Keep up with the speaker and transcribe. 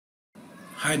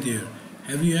Hi there.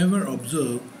 Have you ever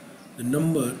observed the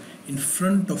number in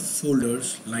front of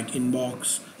folders like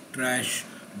inbox, trash,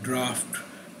 draft,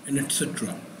 and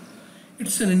etc.?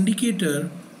 It's an indicator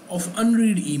of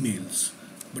unread emails.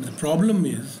 But the problem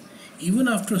is, even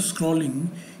after scrolling,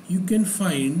 you can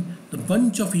find the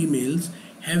bunch of emails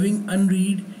having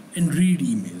unread and read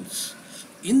emails.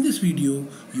 In this video,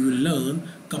 you will learn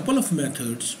a couple of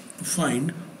methods to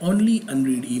find only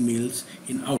unread emails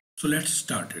in Outlook. So let's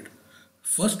start it.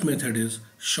 First method is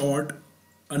short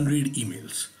unread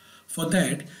emails. For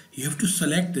that, you have to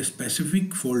select a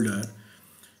specific folder,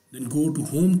 then go to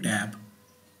Home tab,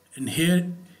 and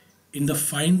here in the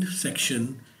Find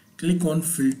section, click on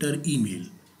Filter Email.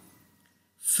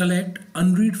 Select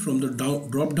Unread from the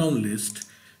drop down list,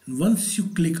 and once you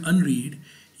click Unread,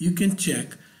 you can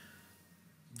check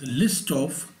the list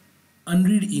of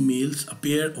unread emails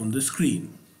appear on the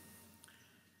screen.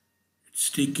 It's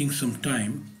taking some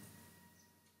time.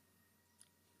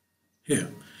 Here,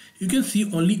 you can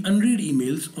see only unread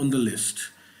emails on the list.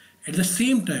 At the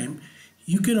same time,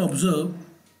 you can observe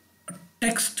a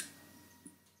text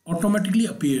automatically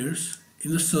appears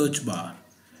in the search bar.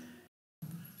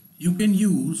 You can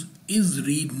use is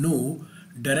read no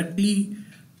directly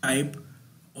type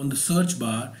on the search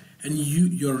bar and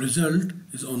your result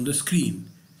is on the screen.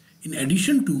 In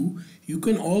addition to, you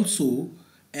can also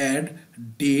add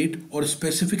date or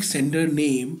specific sender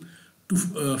name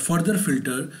to further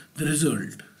filter the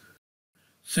result.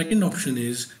 Second option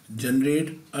is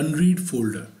generate unread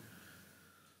folder.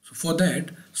 So for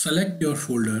that, select your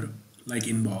folder like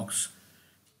inbox.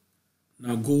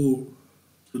 Now go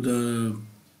to the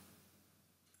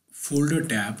folder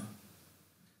tab,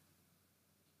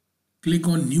 click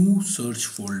on new search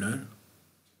folder,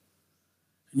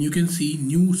 and you can see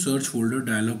new search folder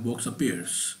dialog box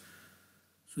appears.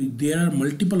 So there are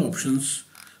multiple options.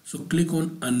 So click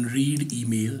on unread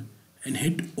email and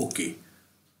hit OK.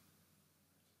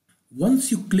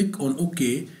 Once you click on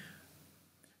OK,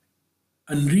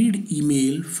 unread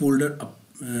email folder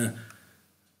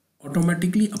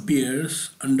automatically appears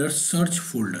under search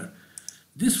folder.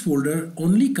 This folder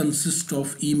only consists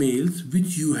of emails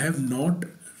which you have not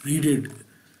read.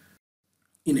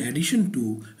 In addition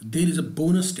to, there is a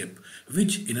bonus tip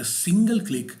which in a single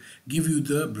click give you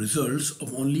the results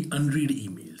of only unread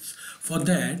emails. For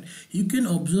that, you can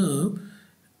observe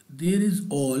there is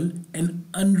all an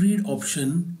unread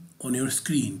option on your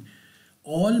screen.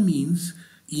 All means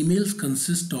emails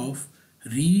consist of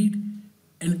read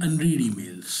and unread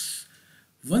emails.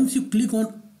 Once you click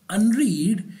on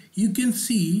unread, you can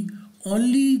see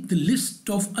only the list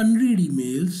of unread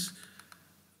emails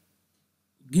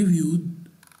give you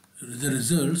the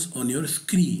results on your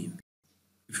screen.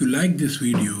 If you like this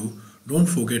video, don't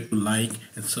forget to like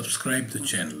and subscribe the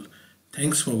channel.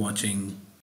 Thanks for watching.